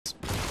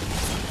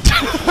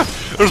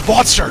There's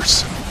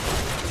monsters!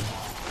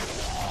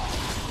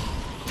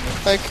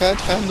 I can't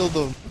handle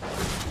them.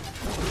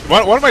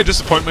 One of my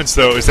disappointments,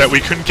 though, is that we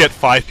couldn't get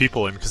 5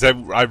 people in, because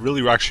I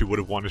really actually would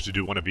have wanted to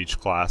do one of each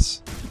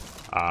class.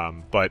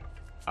 But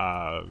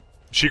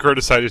Shikoro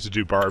decided to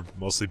do Barb,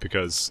 mostly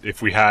because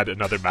if we had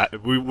another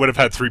we would have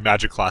had 3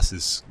 magic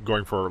classes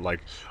going for,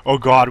 like, oh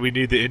god, we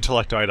need the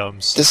intellect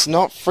items. There's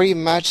not free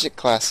magic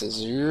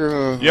classes.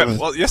 Yeah,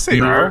 well, yes they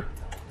are.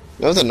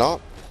 No, they're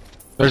not.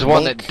 There's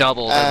one that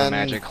doubles as a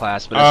magic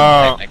class, but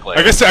isn't technically.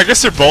 I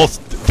guess they're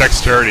both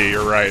dexterity,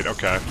 you're right,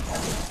 okay.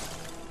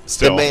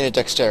 Still. The main is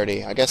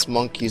dexterity. I guess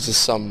Monk uses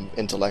some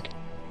intellect.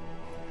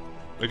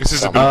 I guess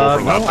there's a bit of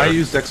overlap no, there. I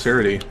use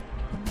dexterity.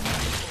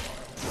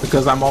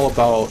 Because I'm all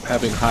about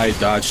having high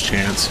dodge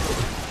chance.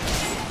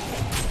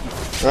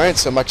 Alright,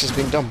 so much is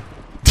being dumb.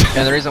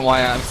 And the reason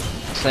why I'm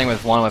staying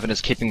with one weapon is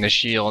keeping the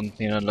shield,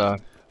 you know, to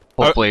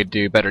hopefully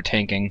do better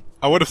tanking.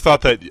 I would have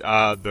thought that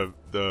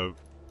the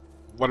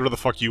whatever the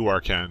fuck you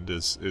are, Ken,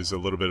 is a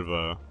little bit of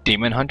a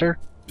Demon Hunter?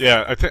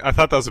 yeah. I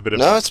thought that was a bit of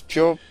No, it's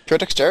pure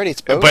dexterity.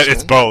 It's bows. but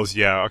it's man. bows.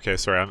 Yeah. Okay.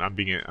 Sorry. I'm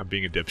being a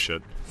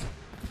dipshit.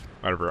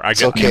 Whatever. I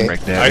get okay. Right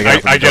there.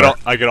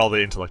 I get all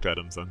the intellect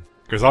items then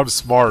because I'm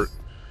smart.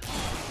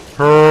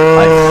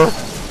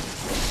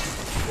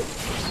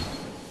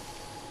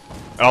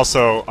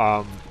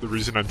 Also, the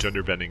reason I'm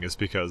gender bending is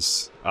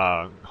because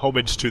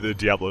homage to the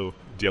Diablo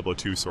 2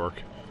 Sork.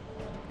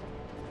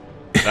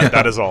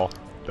 That is all.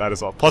 That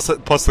is all. Plus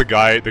the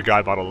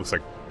guy model looks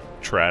like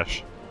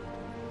trash.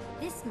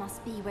 This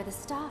must be where the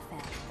star fell.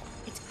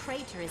 Its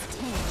crater is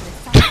tinged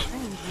with some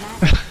strange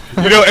magic.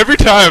 You know, every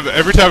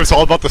time it's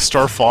all about the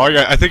star falling,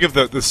 I think of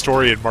the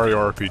story in Mario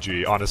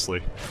RPG.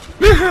 Honestly.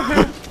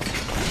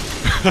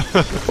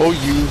 Oh,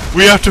 you.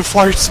 We have to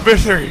fight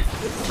Smithy!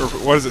 Or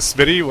what is it,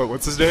 Smitty?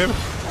 What's his name?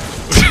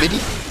 Smitty?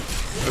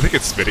 I think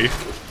it's Smitty.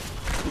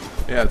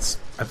 Yeah,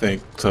 I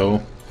think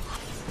so.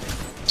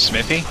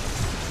 Smithy?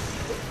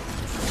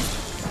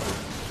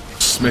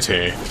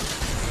 Smitty.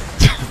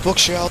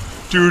 Bookshelf.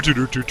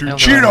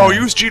 Gino,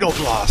 use Geno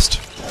Blast!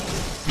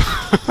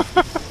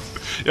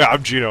 Yeah,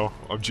 I'm Geno.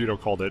 Geno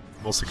called it.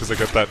 Mostly because I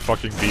got that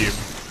fucking beam.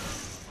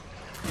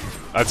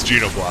 That's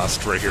Geno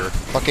Blast right here.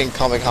 Fucking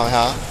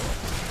Kamehameha.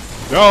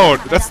 No,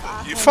 that's...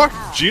 Fuck,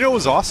 Geno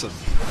was awesome.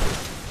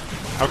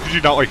 How could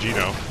you not like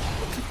Geno?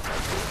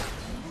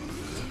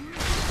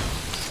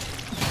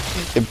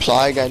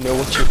 Implying I know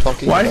what you're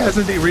talking Why about.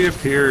 hasn't he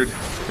reappeared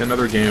in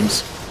other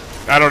games?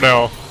 I don't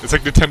know. It's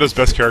like Nintendo's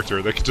best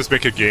character. They could just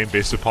make a game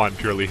based upon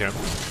purely him.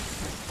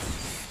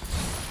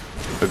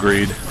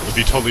 Agreed. It'd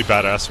be totally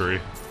badassery.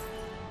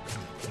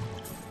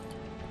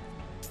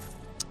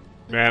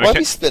 Man, Why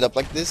we split up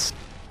like this?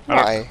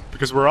 Why?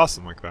 Because we're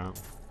awesome like that.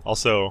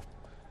 Also,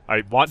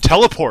 I want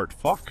teleport.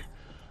 Fuck.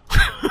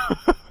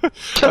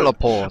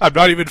 Teleport. I'm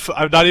not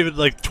even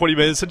like 20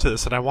 minutes into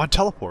this, and I want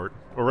teleport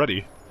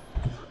already.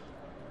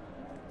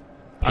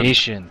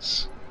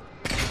 Patience.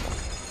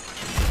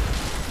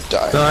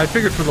 Die. No, I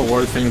figured for the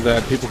lore thing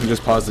that people can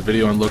just pause the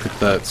video and look at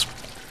that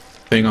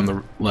thing on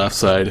the left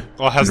side.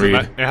 Well, it has and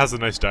read. it has a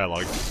nice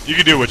dialogue. You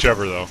can do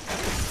whichever though.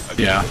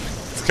 Yeah.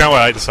 It's kind of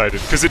what I decided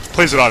because it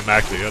plays it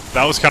automatically.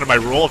 That was kind of my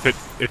rule.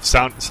 If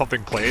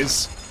something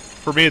plays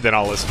for me, then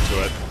I'll listen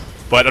to it.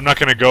 But I'm not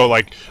gonna go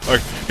like,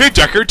 hey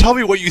Deckard, tell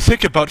me what you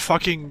think about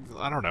fucking,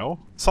 I don't know,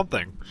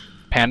 something.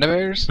 Panda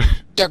bears?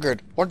 Deckard,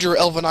 what do your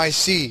elven eyes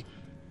see?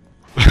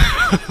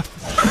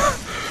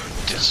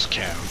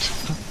 Discount.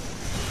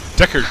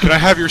 Deckard, can I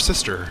have your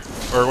sister?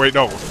 Or wait,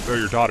 no,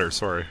 your daughter.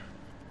 Sorry.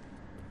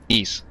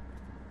 Niece.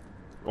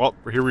 Well,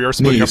 here we are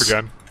splitting up Niece.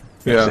 again.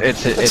 Yeah.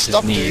 It's Let's his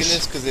stop doing niece.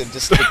 this because it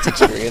just it's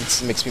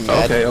experience. It makes me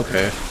mad. Okay,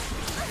 okay.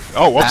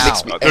 Oh,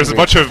 whoops! Ow. There's a Angry.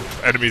 bunch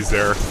of enemies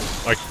there,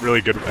 like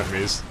really good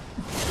enemies.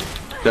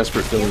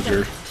 Desperate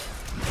villager.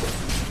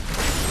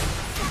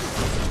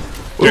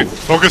 Dude,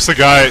 focus the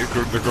guy.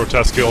 The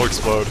grotesque will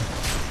explode.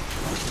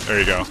 There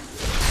you go.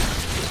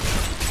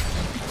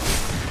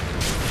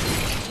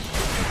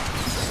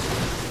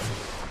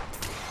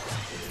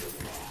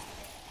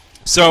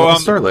 So,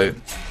 Starlight.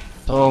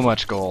 So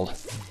much gold.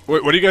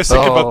 what do you guys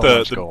think about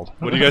much the gold.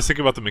 what do you guys think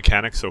about the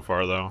mechanics so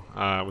far, though?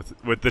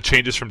 With the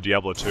changes from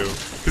Diablo 2,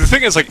 because the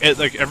thing is,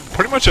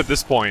 pretty much at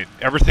this point,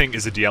 everything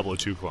is a Diablo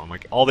 2 clone.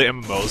 Like all the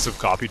MMOs have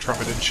copied from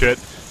it and shit.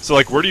 So,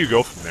 like, where do you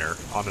go from there?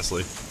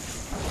 Honestly.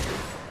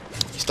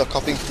 You start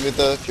copying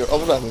with your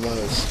other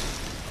MMOs.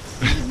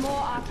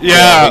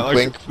 Yeah.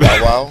 Wink, wink,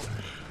 wow, wow.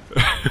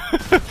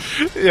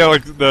 Yeah,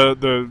 like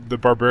the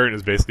barbarian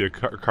is basically a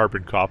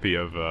carbon copy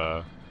of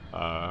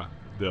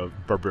the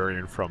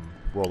barbarian from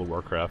World of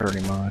Warcraft.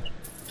 Pretty much.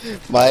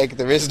 Mike,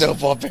 there is no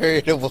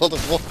barbarian in World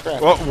of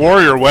Warcraft. Well,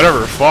 warrior,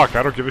 whatever. Fuck,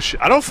 I don't give a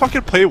shit. I don't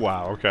fucking play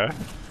WoW. Okay.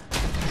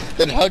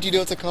 Then how do you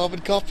know it's a carbon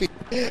copy?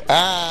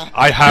 Ah.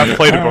 I have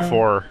played it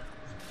before,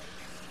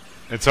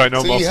 and so I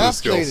know So most you of the have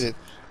skills. played it.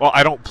 Well,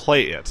 I don't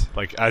play it,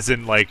 like as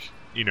in like,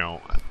 you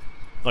know,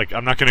 like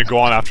I'm not gonna go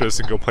on after this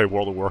and go play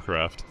World of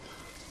Warcraft.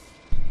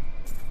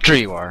 Sure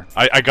you are.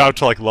 I got up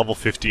to like level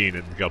 15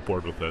 and got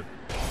bored with it.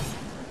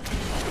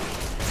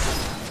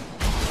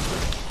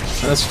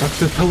 That's stuck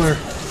to the pillar.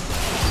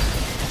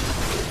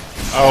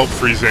 Oh,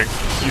 freezing.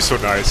 He's so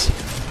nice.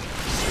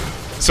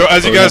 So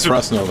as you Oh, guys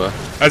Frost Nova.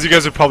 as you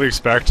guys would probably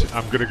expect,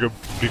 I'm gonna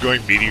be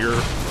going Meteor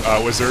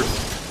Wizard.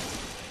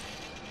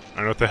 I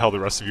don't know what the hell the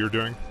rest of you are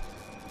doing.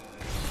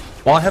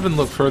 Well, I haven't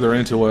looked further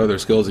into what other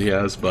skills he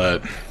has,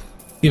 but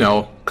you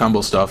know,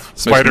 combo stuff.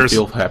 Spiders. Makes me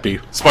feel happy.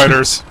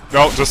 Spiders.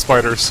 No, just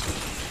spiders.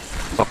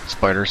 Fuck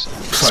spiders.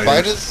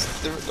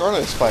 Spiders? There are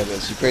no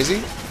spiders. You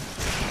crazy?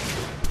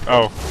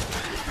 Oh.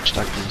 Witch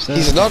Doctor says.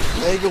 He's not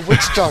playing a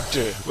witch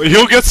doctor.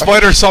 He'll get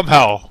spiders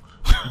somehow.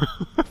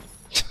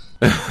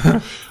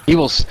 He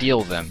will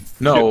steal them.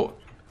 No.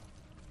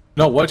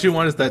 No, what you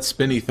want is that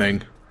spinny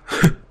thing.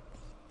 Oh,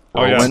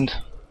 yeah. Whirlwind.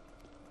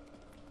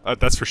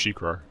 That's for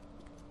Shikrar.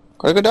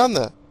 Gotta go down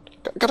there.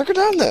 Gotta go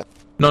down there.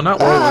 No, not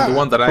Whirlwind, the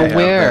one that I have.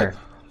 where?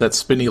 That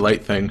spinny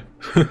light thing.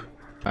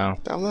 Oh.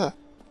 Down there.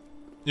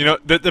 You know,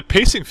 the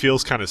pacing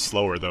feels kind of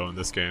slower though in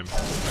this game.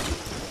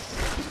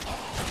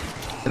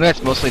 I think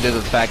that's mostly due to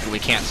the fact that we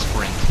can't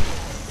sprint.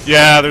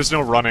 Yeah, there's no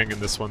running in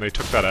this one. They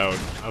took that out.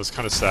 I was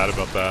kind of sad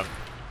about that.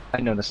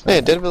 I noticed Hey,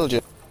 that. dead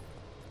villager.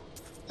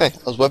 Hey,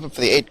 I was weapon for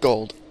the 8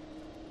 gold.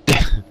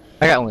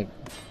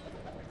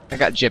 I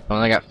got Jip, and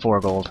I got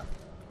 4 gold.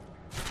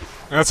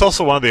 And that's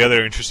also one of the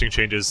other interesting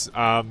changes.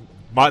 The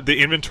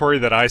inventory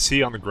that I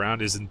see on the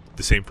ground isn't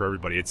the same for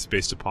everybody. It's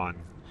based upon...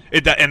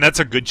 and that's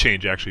a good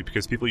change, actually,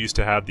 because people used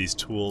to have these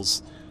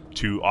tools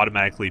to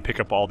automatically pick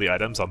up all the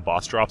items on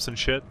boss drops and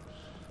shit.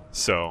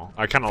 So,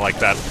 I kind of like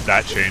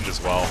that change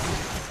as well.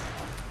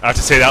 I have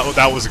to say,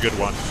 that was a good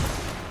one.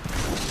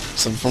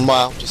 Something from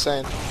WoW, just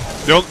saying.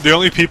 The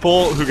only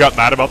people who got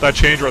mad about that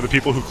change are the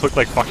people who click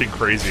like fucking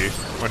crazy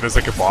when there's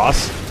like a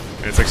boss,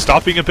 and it's like,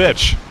 stop being a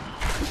bitch.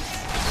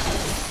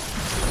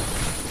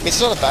 It's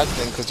not a bad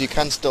thing, because you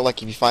can still,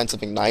 like, if you find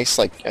something nice,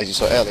 like, as you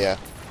saw earlier,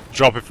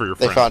 Drop it for your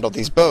they friend. found all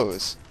these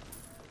bows.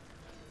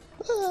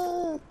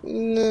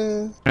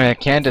 No, I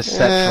can't just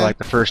set for like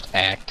the first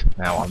act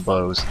now on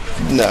bows.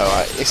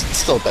 it's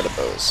still better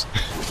bows.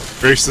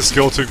 Face the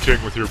Skeleton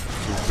King with your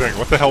thing.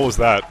 What the hell was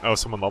that? Oh,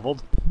 someone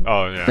leveled?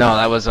 Oh, yeah. No,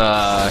 that was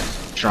a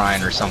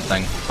shrine or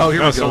something. Oh, here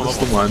No, we it's go. not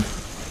This is the one.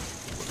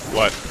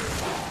 What?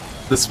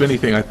 The spinny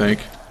thing, I think.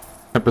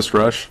 Tempest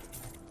Rush.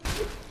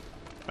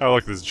 Oh,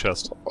 look, there's a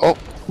chest. Oh,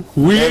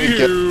 Wee There we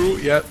go.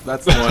 Yep,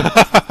 that's the one.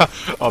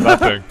 Oh, that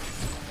thing.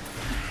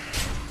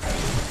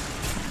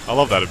 I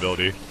love that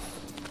ability.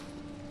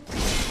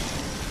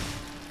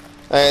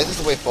 this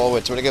is the way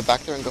forward. Do you want to go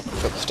back there and go up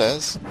the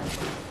stairs?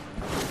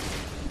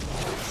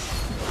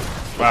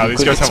 Wow, these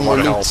Could guys get have a some lot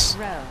of more health.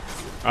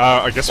 Rose.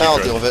 I guess we I'll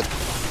could. deal with it.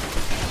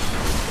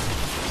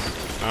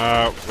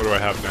 What do I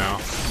have now?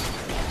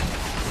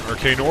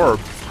 Arcane Orb.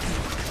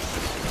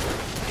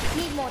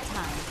 Need more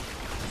time.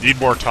 Need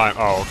more time.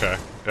 Oh, okay.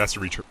 It has to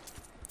reach her.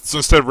 So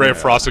instead of Ray of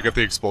Frost, I get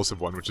the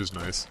explosive one, which is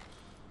nice.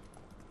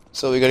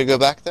 So we gotta go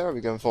back there, or are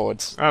we going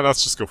forwards?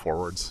 Let's just go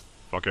forwards.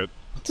 Fuck it.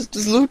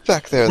 There's loot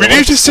back there. We though.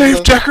 need to What's save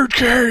the- Deckard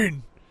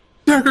Cain!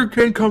 Deckard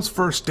King comes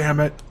first, damn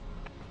it.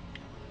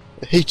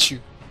 I hate you.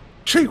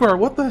 Shigwar,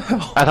 what the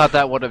hell? I thought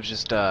that would have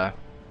just I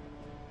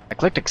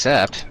clicked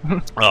accept.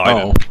 Oh, I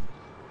know.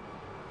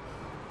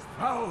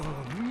 Foul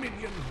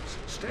minions,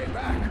 stay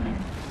back!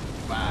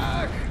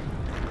 Back!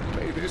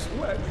 May this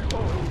ledge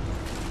hold.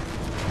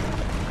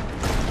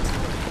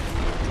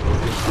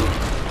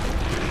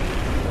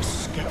 The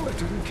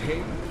Skeleton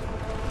King?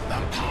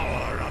 The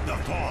power of the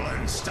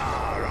fallen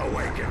star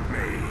awakened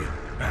me,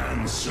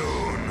 and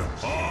soon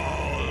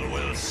all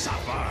will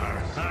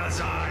suffer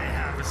as I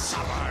have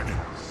suffered.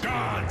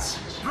 Gods,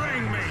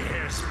 bring me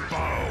his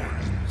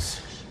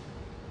bones!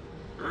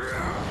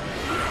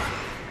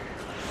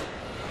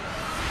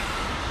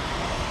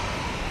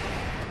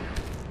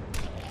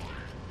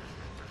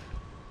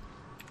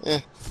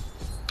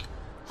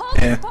 Hold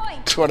this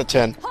point. 2 out of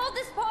 10. Hold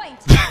this point.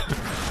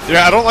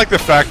 Yeah, I don't like the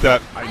fact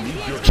that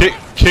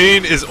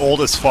Cain is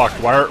old as fuck.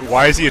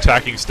 Why is he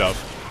attacking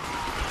stuff?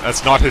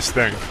 That's not his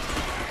thing.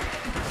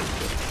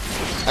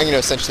 And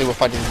essentially we're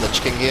fighting the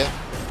Lich King here.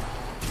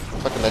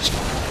 Fucking Lich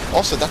King.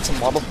 Also, that's a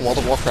model from World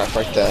of Warcraft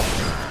right there.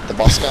 The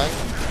boss guy.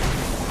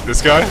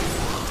 This guy?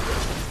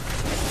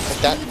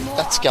 Like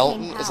that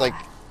skeleton is like...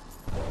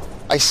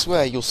 I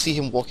swear, you'll see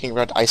him walking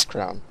around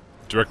Icecrown.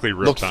 Directly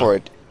ripped. Look for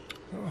it.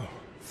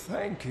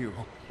 Thank you,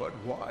 but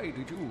why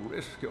did you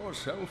risk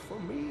yourself for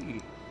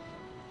me?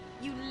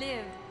 You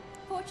live.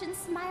 Fortune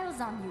smiles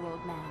on you,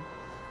 old man.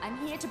 I'm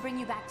here to bring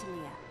you back to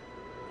Leah.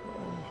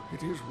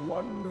 It is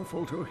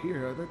wonderful to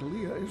hear that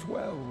Leah is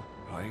well.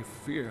 I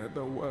feared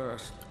the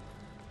worst.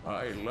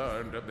 I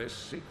learned of this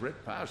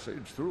secret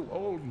passage through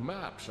old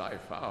maps I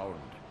found.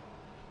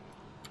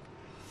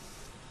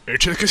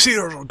 Into the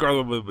casino,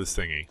 guard with this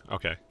thingy.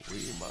 Okay. We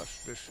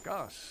must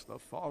discuss the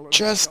fallen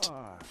Just-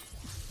 star.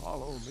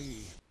 Follow me.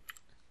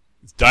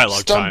 It's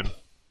dialogue Stump. time.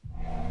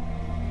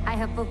 I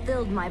have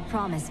fulfilled my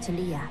promise to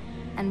Leah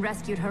and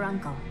rescued her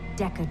uncle,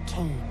 Deckard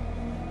Cain.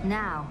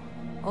 Now,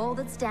 all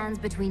that stands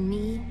between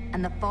me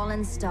and the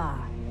fallen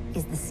star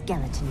is the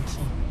Skeleton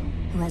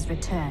King, who has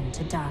returned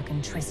to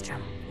darken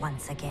Tristram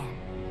once again.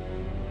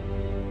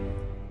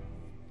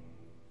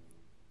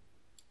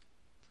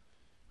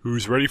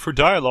 Who's ready for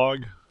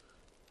dialogue?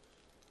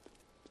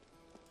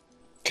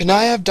 Can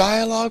I have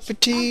dialogue for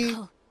tea?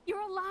 Uncle, you're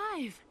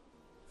alive.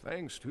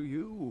 Thanks to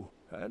you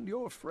and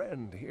your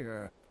friend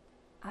here.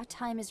 Our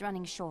time is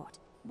running short.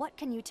 What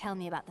can you tell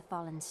me about the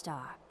fallen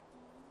star?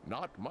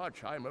 Not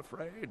much, I'm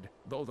afraid,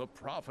 though the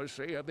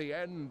prophecy of the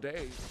end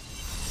days.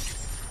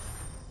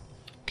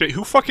 Okay,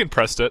 who fucking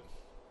pressed it?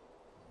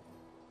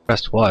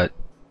 Pressed what?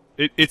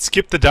 It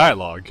skipped the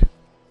dialogue.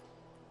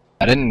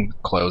 I didn't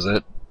close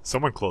it.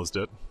 Someone closed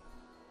it.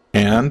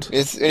 And?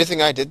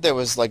 Anything I did there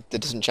was like the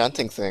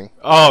disenchanting thing.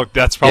 Oh,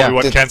 that's probably Yeah.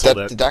 what canceled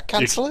it. Did that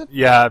cancel it?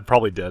 Yeah, it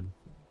probably did.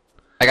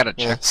 I gotta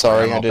check. Yeah,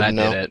 sorry, I if that didn't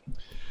know. Did it.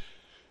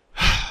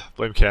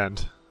 Blame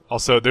Canned.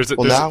 Also, there's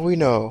Well, now we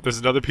know. there's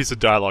another piece of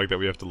dialogue that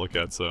we have to look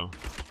at. So,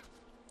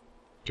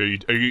 okay,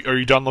 are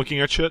you done looking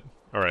at shit?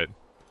 All right.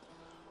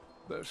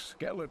 The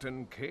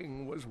Skeleton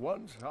King was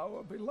once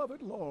our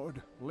beloved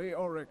lord,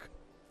 Leoric.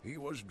 He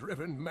was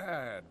driven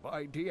mad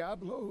by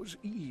Diablo's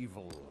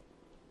evil.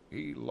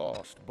 He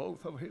lost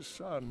both of his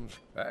sons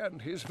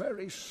and his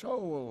very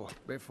soul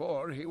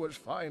before he was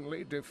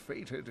finally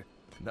defeated.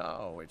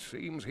 Now it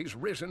seems he's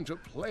risen to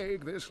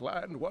plague this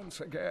land once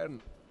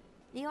again.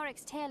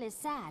 Leoric's tale is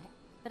sad,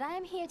 but I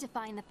am here to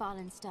find the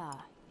fallen star,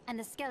 and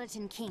the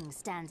Skeleton King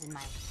stands in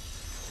my...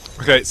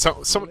 Okay,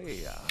 so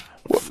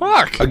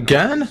fuck.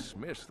 Again?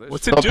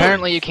 What's So it doing?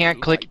 apparently you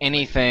can't click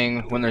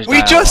anything when there's We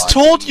dialogue. just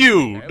told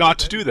you not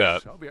to do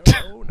that.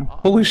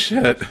 Holy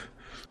shit.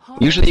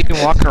 Usually you can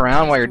walk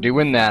around while you're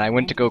doing that. I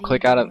went to go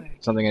click out of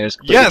something and it just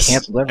completely Yes,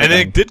 canceled and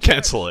everything. it did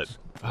cancel it.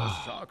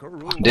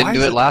 Didn't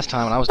do it last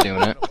time when I was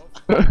doing it.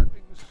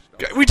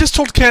 We just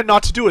told Can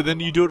not to do it,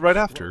 then you do it right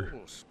after.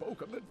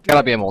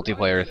 Gotta be a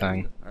multiplayer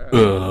thing.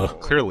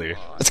 Clearly.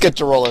 Let's get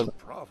to rolling.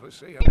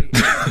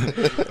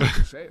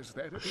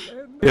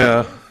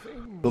 Yeah.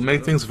 It'll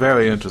make things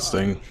very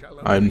interesting,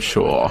 I'm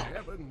sure.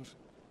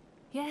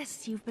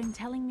 Yes, you've been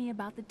telling me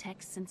about the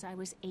texts since I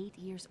was 8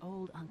 years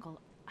old, Uncle.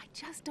 I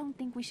just don't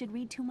think we should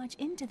read too much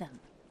into them.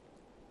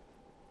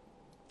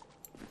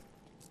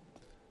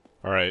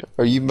 Alright.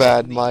 Are you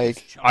mad,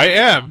 Mike? I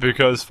am,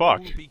 because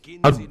fuck.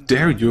 How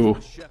dare you?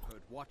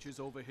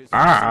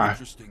 Ah!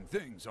 Interesting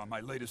things on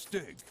my latest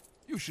dig.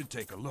 You should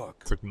take a look.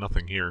 It's like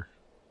nothing here.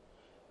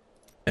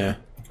 Yeah.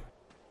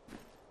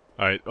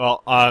 Alright,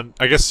 well,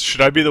 I guess,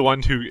 should I be the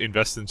one to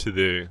invest into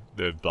the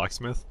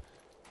blacksmith?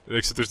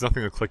 Except there's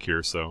nothing to click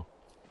here, so...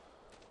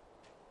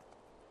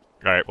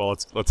 Alright, well,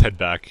 let's head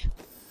back.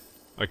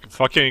 Like,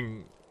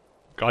 fucking...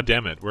 God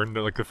damn it, we're in,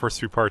 like, the first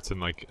 3 parts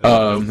and, like...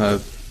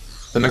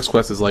 The next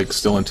quest is, like,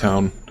 still in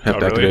town. Have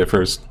to activate it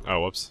first. Oh,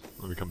 whoops.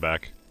 Let me come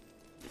back.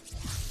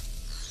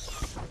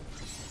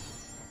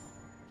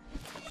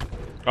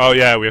 Oh,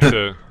 yeah, we have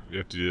to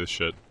do this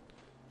shit.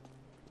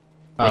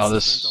 Oh,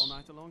 this...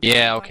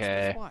 Yeah,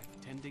 okay.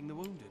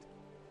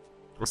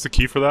 What's the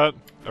key for that?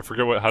 I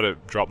forget how to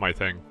drop my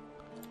thing.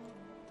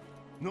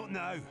 Not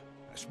now.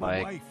 It's my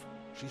Like- wife.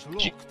 She's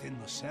locked in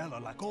the cellar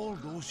like all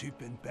those who've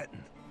been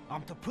bitten.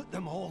 I'm to put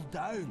them all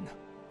down.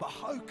 But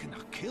how can I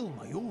kill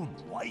my own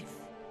wife?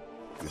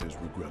 It is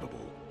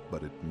regrettable,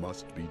 but it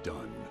must be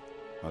done.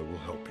 I will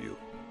help you.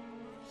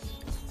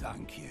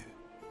 Thank you.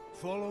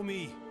 Follow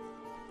me.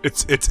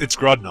 It's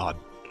Grodnod.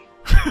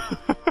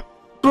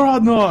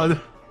 Grodnod!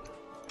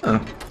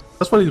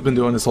 That's what he's been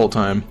doing this whole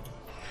time.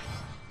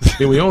 I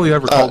mean, we only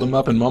ever called him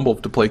up and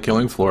mumbled to play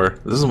Killing Floor.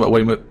 This is what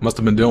he must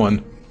have been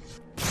doing.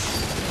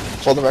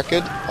 For the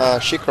record,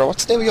 Shikra,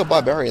 what's the name of your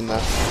barbarian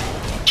there?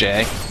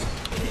 Jay.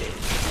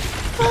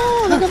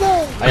 Oh, look at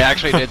that! I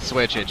actually did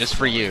switch it, just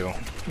for you.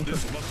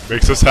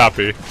 Makes us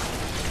happy.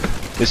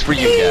 Just for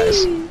you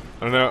guys.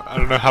 I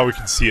don't know how we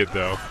can see it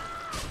though.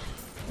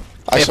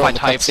 If saw I in the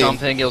type cutscene.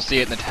 something, you'll see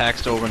it in the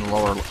text over in the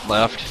lower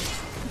left.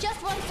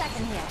 Just 1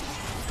 second here.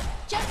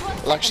 Just 1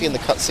 second. Well, actually, in the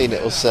cutscene,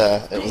 it was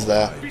there.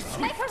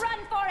 Make a run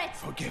for it!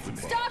 Forgive me.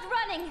 Start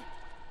running!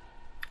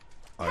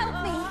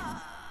 Help me!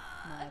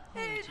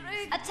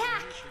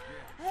 Attack!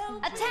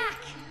 Attack!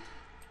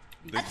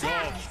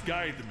 Attack!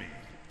 Guide me.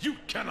 You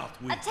cannot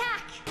win.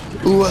 Attack!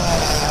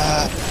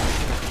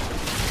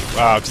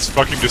 Wow, just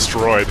fucking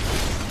destroyed.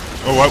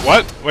 Oh,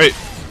 what? Wait.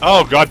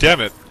 Oh, god damn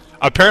it.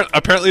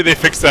 Apparently they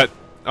fixed that.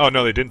 Oh,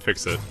 no, they didn't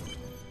fix it.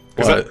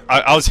 Because What?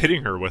 I was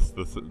hitting her with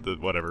the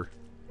whatever.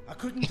 I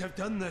couldn't have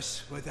done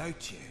this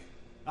without you.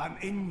 I'm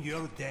in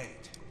your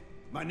debt.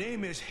 My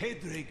name is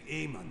Hedrig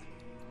Aemon.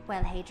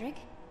 Well, Hadrig,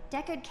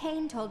 Deckard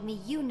Cain told me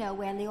you know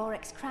where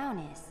Leoric's crown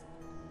is.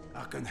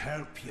 I can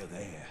help you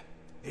there.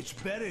 It's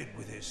buried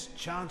with his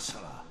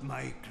chancellor,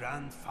 my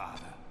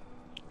grandfather.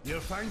 You'll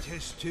find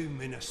his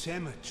tomb in a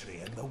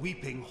cemetery in the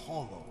Weeping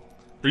Hollow.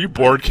 Are you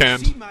bored, See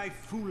Canned? my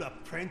fool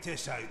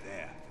apprentice out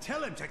there.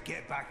 Tell him to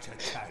get back to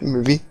town.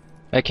 Movie.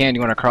 Hey, Can, you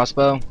want a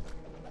crossbow?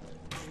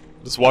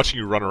 Just watching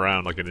you run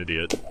around like an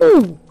idiot.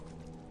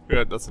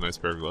 Yeah, that's a nice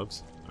pair of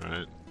gloves.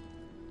 Alright.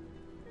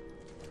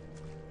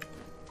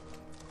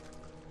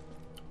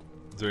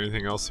 Is there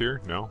anything else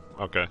here? No?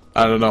 Okay.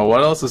 I don't know.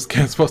 What else is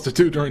Ken supposed to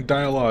do during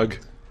dialogue?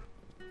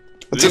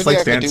 What's Just anything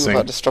like I can do dancing.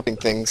 about disrupting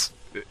things?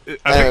 I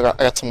I think,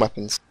 got some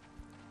weapons.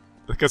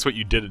 think that's what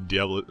you did in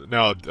Diablo.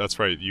 No, that's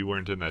right. You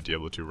weren't in that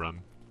Diablo 2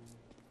 run.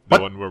 The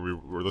one where we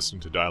were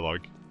listening to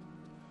dialogue.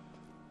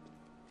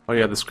 Oh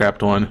yeah, the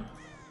scrapped one.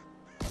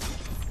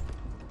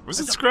 Was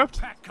it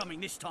scrapped?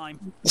 There's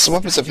some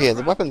weapons up here.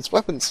 The weapons.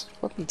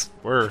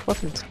 Where?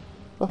 Weapons.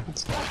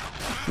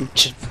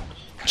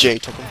 Jay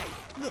took them.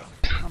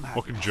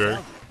 Fucking Jay.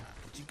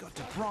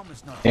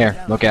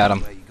 Here, look at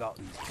him.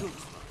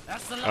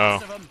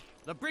 Oh.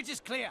 The bridge is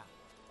clear.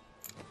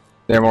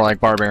 They're more like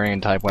barbarian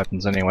type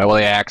weapons anyway. Well,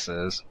 the axe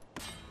is.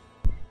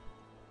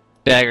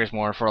 Dagger's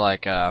more for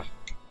like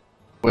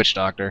witch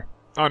doctor.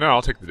 Oh no,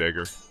 I'll take the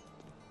dagger.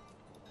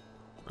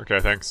 Okay,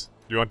 thanks.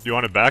 You want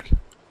it back?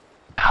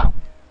 No.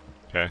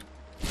 Okay.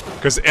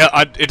 Because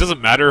it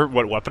doesn't matter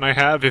what weapon I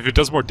have. If it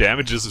does more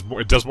damage,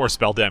 it does more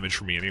spell damage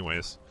for me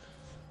anyways.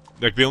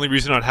 Like, the only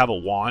reason I'd have a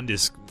wand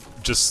is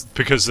just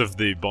because of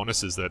the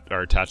bonuses that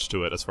are attached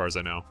to it, as far as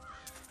I know.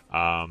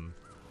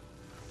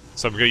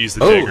 So I'm gonna use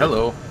the dagger.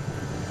 Hello.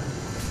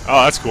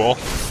 Oh, that's cool.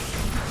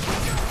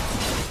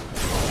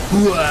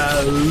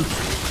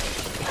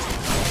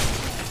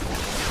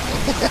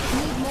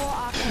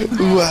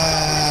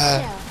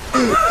 Wow.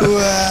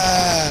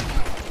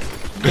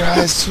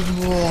 Guys, some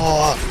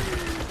more.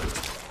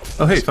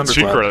 Oh hey, thunderclap.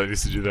 Secret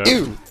needs to do that.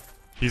 Ew.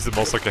 He's the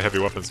most like a heavy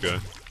weapons guy.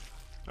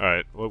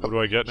 Alright, what do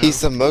I get now?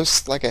 He's the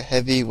most like a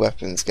heavy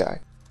weapons guy.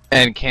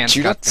 And Can's Do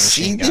you got not the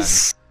see machine gun.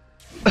 this?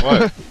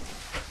 What?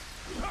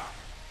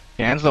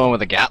 Can's the one with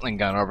the Gatling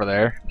gun over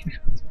there.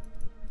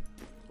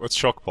 What's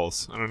shock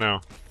pulse? I don't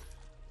know.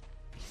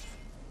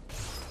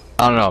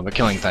 I don't know, but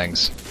killing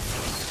things.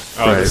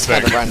 Oh, Right. this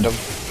thing. Kind of random.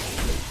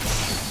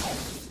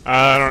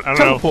 I don't know.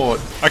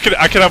 Teleport. I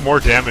could have more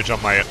damage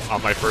on my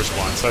first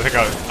one, so I think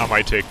I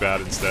might take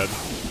that instead.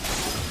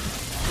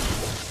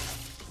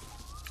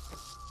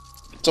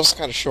 It's also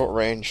kind of short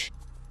range.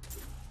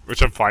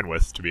 Which I'm fine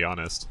with, to be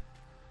honest.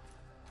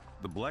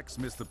 The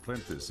blacksmith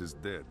apprentice is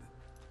dead.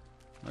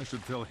 I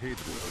should tell Hadrian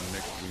when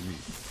next we meet.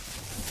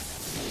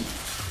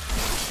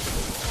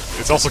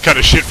 It's also kind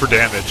of shit for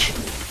damage.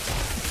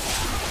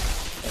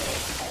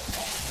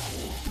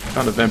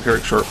 Found a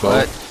vampiric short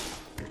bow.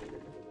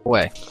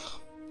 Way.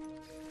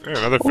 Hey,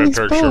 another Oh, it's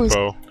vampiric short bows.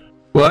 bow.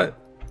 What?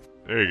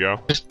 There you go.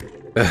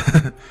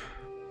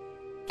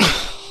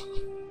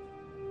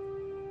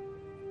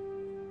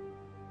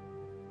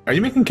 Are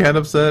you making Cat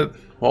upset?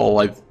 Well,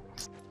 like,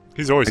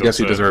 He's always I guess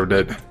he upset. deserved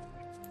it.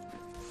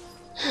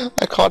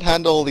 I can't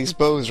handle all these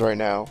bows right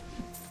now.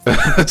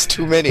 It's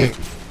too many.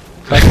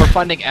 Like, we're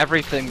funding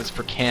everything that's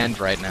for canned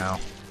right now.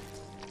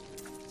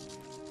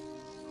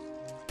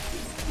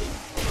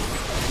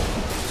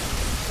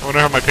 I wonder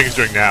how my ping's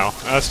doing now.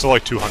 Still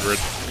like 200.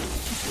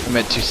 I'm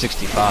at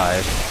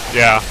 265.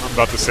 Yeah, I'm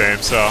about the same,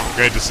 so I'm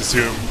gonna just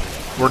assume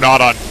we're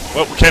not on...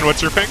 Ken,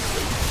 what's your ping?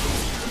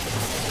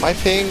 My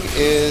ping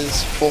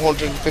is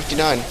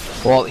 459.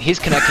 Well, he's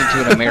connecting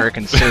to an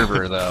American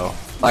server, though.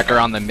 Like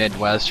around the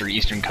Midwest or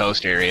Eastern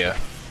Coast area.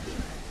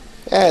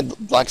 Yeah,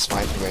 lag's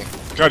fine for me.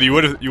 God, you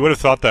would have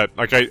thought that.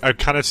 Like, I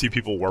kind of see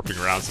people warping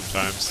around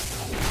sometimes.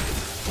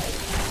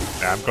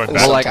 Yeah, I'm going back.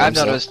 Well, like, I've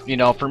Sometimes, noticed, you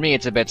know, for me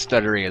it's a bit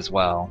stuttery as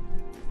well.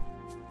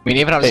 I mean,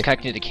 even if I was Hey.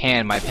 connected to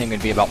Can, my ping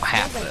would be about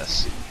half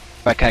this.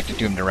 If I connected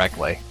to him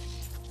directly.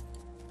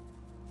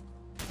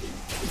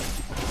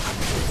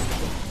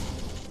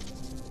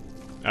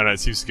 I don't know, it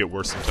seems to get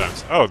worse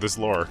sometimes. Oh, this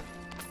lore.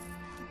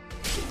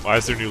 Why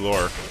is there new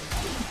lore?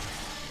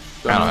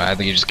 I don't know, I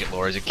think you just get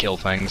lures that kill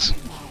things.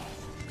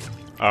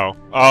 Oh.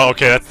 Oh,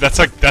 okay, that's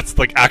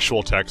like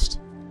actual text.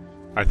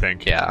 I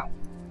think. Yeah.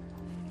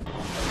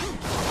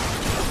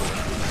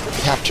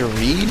 You have to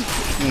read?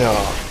 No.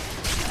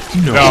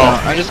 No,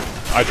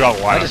 I draw a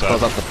line I on just that.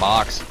 close up the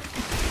box.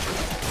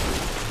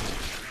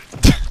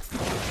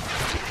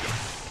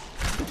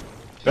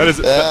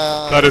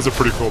 That is a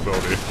pretty cool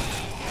ability.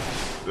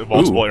 The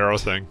multiple arrow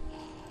thing.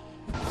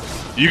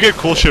 You get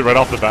cool shit right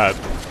off the bat.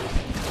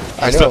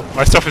 I know.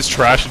 My stuff is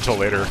trash until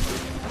later.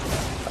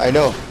 I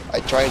know.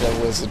 I tried a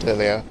wizard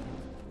earlier.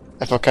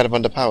 I felt kind of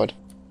underpowered.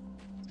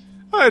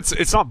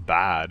 It's not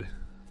bad.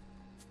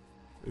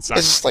 It's not.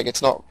 It's just like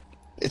it's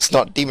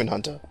not Demon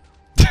Hunter.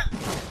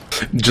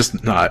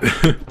 Just not.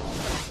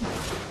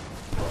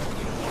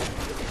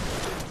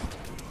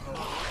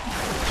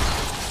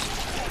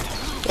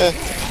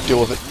 Deal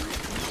with it.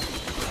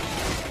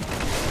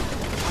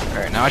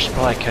 Alright, now I should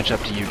probably catch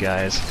up to you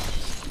guys.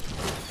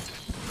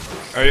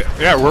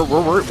 Yeah,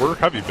 we're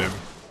heavy, Bim.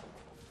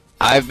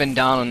 I've been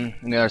down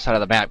on the other side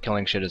of the map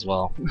killing shit as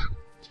well.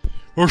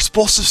 We're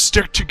supposed to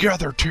stick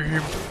together,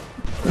 team.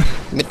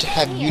 Meant to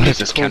have What is unit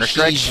this,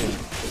 Counter-Strike? cohesion.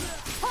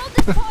 Hold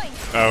this point.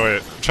 Oh wait,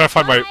 I'm trying to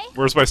find my.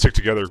 Where's my stick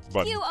together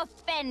button? You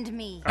offend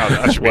me. Oh,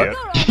 that should be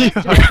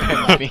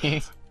What?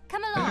 it.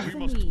 Come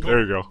along. There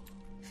you go.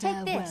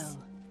 Take this.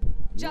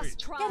 Just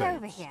try. Get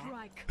over here.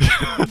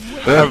 I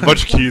have a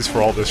bunch of keys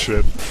for all this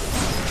shit.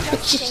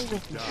 Just stay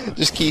with me.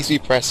 Just keys we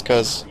press,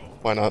 cause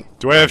why not?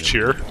 Do I have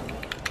cheer?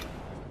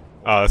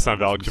 Oh, that's not a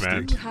valid You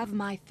command. have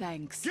my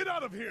thanks. Get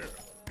out of here!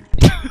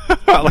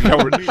 I like how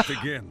we're. Meet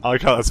again. I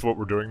like how that's what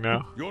we're doing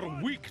now. Your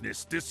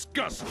weakness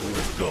disgusts me.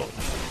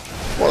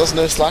 Well, there's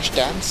no slash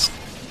dance.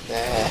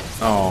 Nah.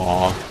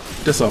 Aw,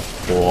 And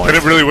disappoint.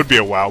 it really would be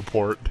a WoW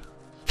port.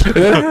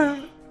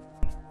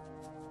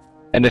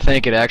 And to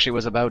think it actually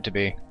was about to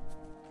be.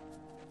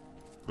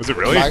 Was it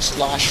really? My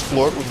slash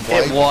float with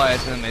white. It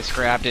was, and then they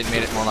scrapped it and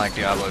made it more like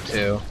Diablo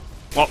 2.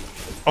 Well,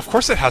 of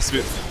course it has to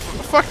be.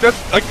 Fuck that.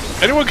 Like,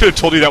 anyone could have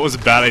told you that was a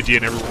bad idea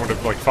and everyone would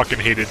have, like, fucking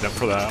hated them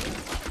for that.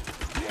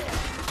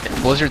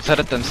 Blizzard said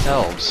it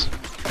themselves.